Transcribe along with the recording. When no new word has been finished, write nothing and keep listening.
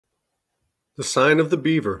The Sign of the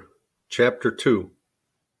Beaver, Chapter 2.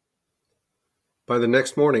 By the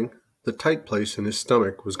next morning, the tight place in his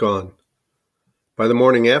stomach was gone. By the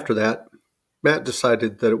morning after that, Matt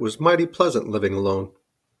decided that it was mighty pleasant living alone.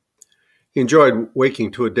 He enjoyed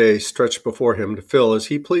waking to a day stretched before him to fill as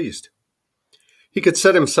he pleased. He could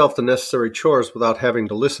set himself the necessary chores without having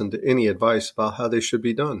to listen to any advice about how they should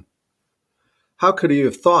be done. How could he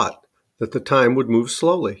have thought that the time would move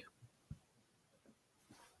slowly?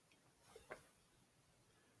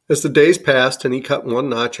 As the days passed and he cut one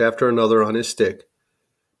notch after another on his stick,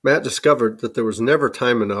 Matt discovered that there was never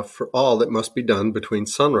time enough for all that must be done between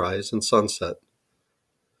sunrise and sunset.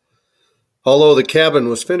 Although the cabin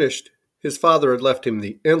was finished, his father had left him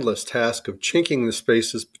the endless task of chinking the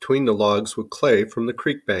spaces between the logs with clay from the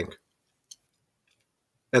creek bank.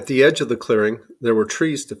 At the edge of the clearing, there were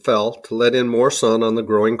trees to fell to let in more sun on the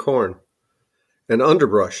growing corn, and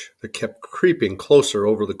underbrush that kept creeping closer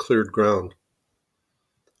over the cleared ground.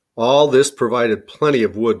 All this provided plenty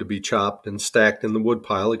of wood to be chopped and stacked in the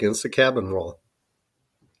woodpile against the cabin wall.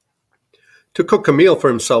 To cook a meal for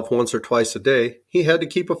himself once or twice a day, he had to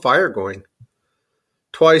keep a fire going.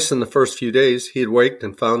 Twice in the first few days, he had waked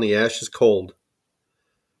and found the ashes cold.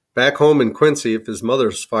 Back home in Quincy, if his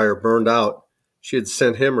mother's fire burned out, she had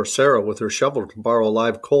sent him or Sarah with her shovel to borrow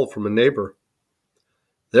live coal from a neighbor.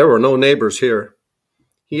 There were no neighbors here.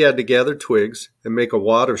 He had to gather twigs and make a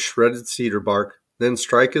wad of shredded cedar bark, then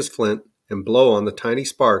strike his flint and blow on the tiny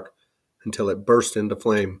spark until it burst into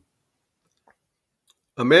flame.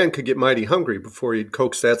 A man could get mighty hungry before he'd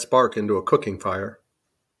coax that spark into a cooking fire.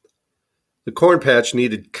 The corn patch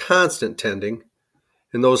needed constant tending.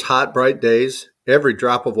 In those hot, bright days, every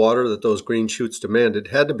drop of water that those green shoots demanded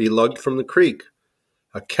had to be lugged from the creek,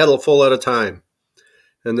 a kettleful at a time,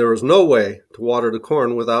 and there was no way to water the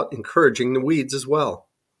corn without encouraging the weeds as well.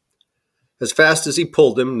 As fast as he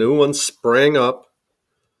pulled them, new ones sprang up.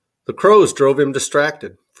 The crows drove him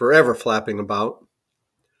distracted, forever flapping about.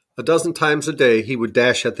 A dozen times a day he would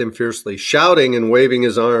dash at them fiercely, shouting and waving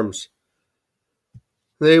his arms.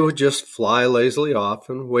 They would just fly lazily off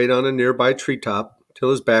and wait on a nearby treetop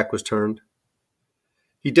till his back was turned.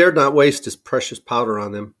 He dared not waste his precious powder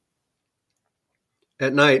on them.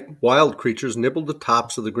 At night, wild creatures nibbled the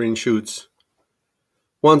tops of the green shoots.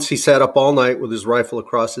 Once he sat up all night with his rifle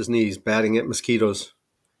across his knees, batting at mosquitoes.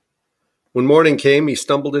 When morning came, he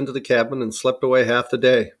stumbled into the cabin and slept away half the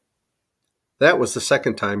day. That was the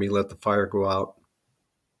second time he let the fire go out.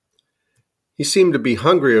 He seemed to be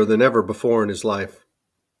hungrier than ever before in his life.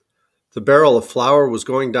 The barrel of flour was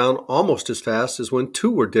going down almost as fast as when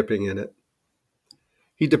two were dipping in it.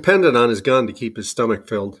 He depended on his gun to keep his stomach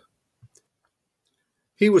filled.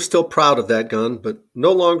 He was still proud of that gun, but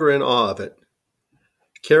no longer in awe of it.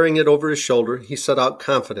 Carrying it over his shoulder, he set out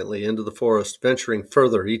confidently into the forest, venturing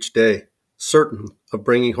further each day, certain of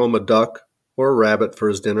bringing home a duck or a rabbit for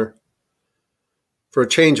his dinner. For a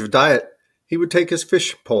change of diet, he would take his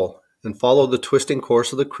fish pole and follow the twisting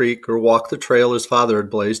course of the creek or walk the trail his father had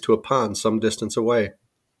blazed to a pond some distance away.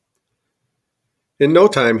 In no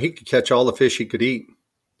time, he could catch all the fish he could eat.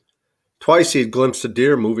 Twice he had glimpsed a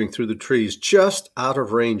deer moving through the trees just out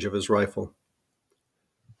of range of his rifle.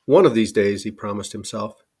 One of these days, he promised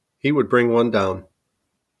himself, he would bring one down.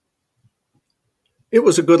 It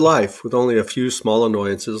was a good life, with only a few small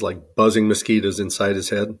annoyances like buzzing mosquitoes inside his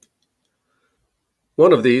head.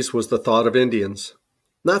 One of these was the thought of Indians.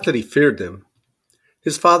 Not that he feared them.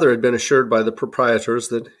 His father had been assured by the proprietors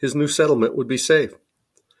that his new settlement would be safe.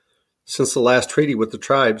 Since the last treaty with the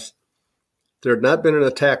tribes, there had not been an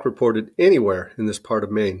attack reported anywhere in this part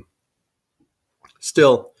of Maine.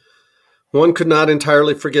 Still, one could not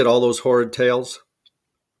entirely forget all those horrid tales,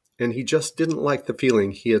 and he just didn't like the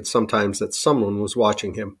feeling he had sometimes that someone was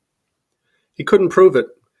watching him. He couldn't prove it.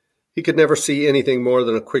 He could never see anything more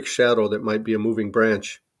than a quick shadow that might be a moving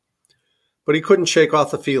branch. But he couldn't shake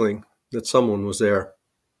off the feeling that someone was there.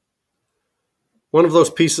 One of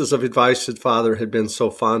those pieces of advice his father had been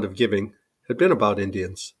so fond of giving had been about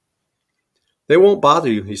Indians. "They won't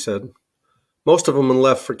bother you," he said. "Most of them have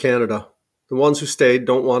left for Canada. The ones who stayed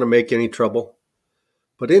don't want to make any trouble.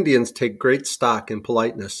 But Indians take great stock in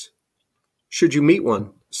politeness. Should you meet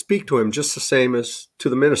one, speak to him just the same as to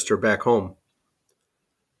the minister back home."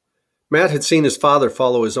 Matt had seen his father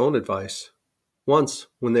follow his own advice. Once,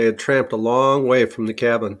 when they had tramped a long way from the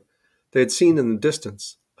cabin, they had seen in the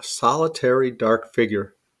distance a solitary, dark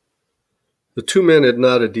figure. The two men had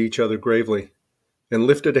nodded to each other gravely and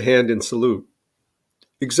lifted a hand in salute,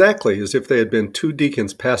 exactly as if they had been two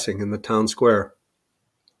deacons passing in the town square.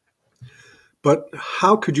 But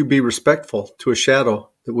how could you be respectful to a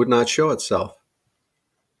shadow that would not show itself?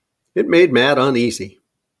 It made Matt uneasy.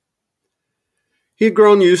 He had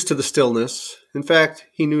grown used to the stillness. In fact,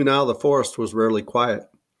 he knew now the forest was rarely quiet.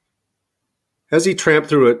 As he tramped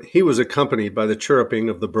through it, he was accompanied by the chirruping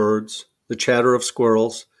of the birds, the chatter of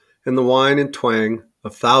squirrels, and the whine and twang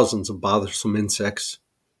of thousands of bothersome insects.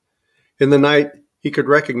 In the night, he could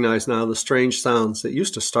recognize now the strange sounds that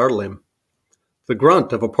used to startle him. The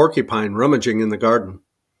grunt of a porcupine rummaging in the garden.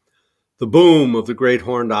 The boom of the great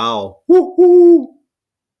horned owl. Whoo hoo!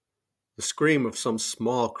 The scream of some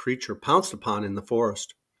small creature pounced upon in the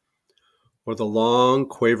forest. Or the long,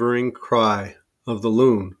 quavering cry of the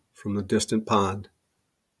loon from the distant pond.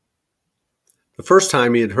 The first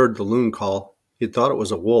time he had heard the loon call, he had thought it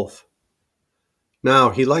was a wolf.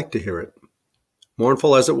 Now he liked to hear it.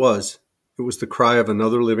 Mournful as it was the cry of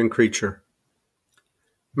another living creature.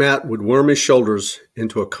 Matt would worm his shoulders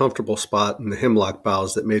into a comfortable spot in the hemlock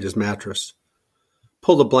boughs that made his mattress,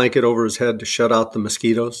 pull the blanket over his head to shut out the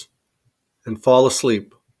mosquitoes, and fall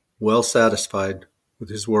asleep, well satisfied with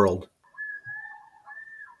his world.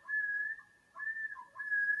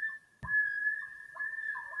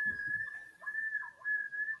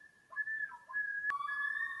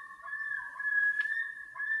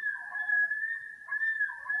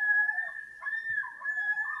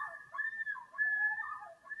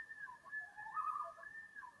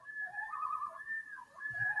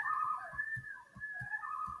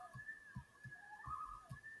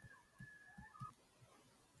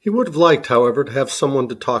 He would have liked, however, to have someone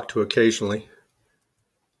to talk to occasionally.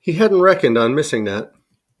 He hadn't reckoned on missing that.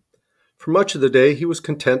 For much of the day, he was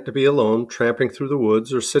content to be alone, tramping through the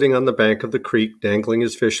woods or sitting on the bank of the creek, dangling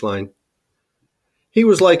his fish line. He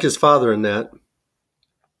was like his father in that.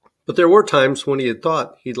 But there were times when he had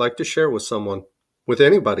thought he'd like to share with someone, with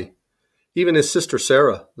anybody, even his sister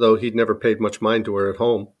Sarah, though he'd never paid much mind to her at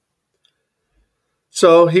home.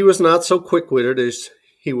 So he was not so quick-witted as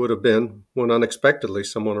he would have been when unexpectedly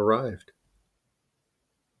someone arrived.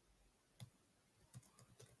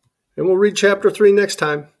 And we'll read chapter 3 next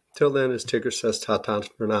time. Till then, as Tigger says, ta-ta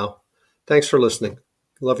for now. Thanks for listening.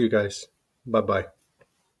 Love you guys. Bye-bye.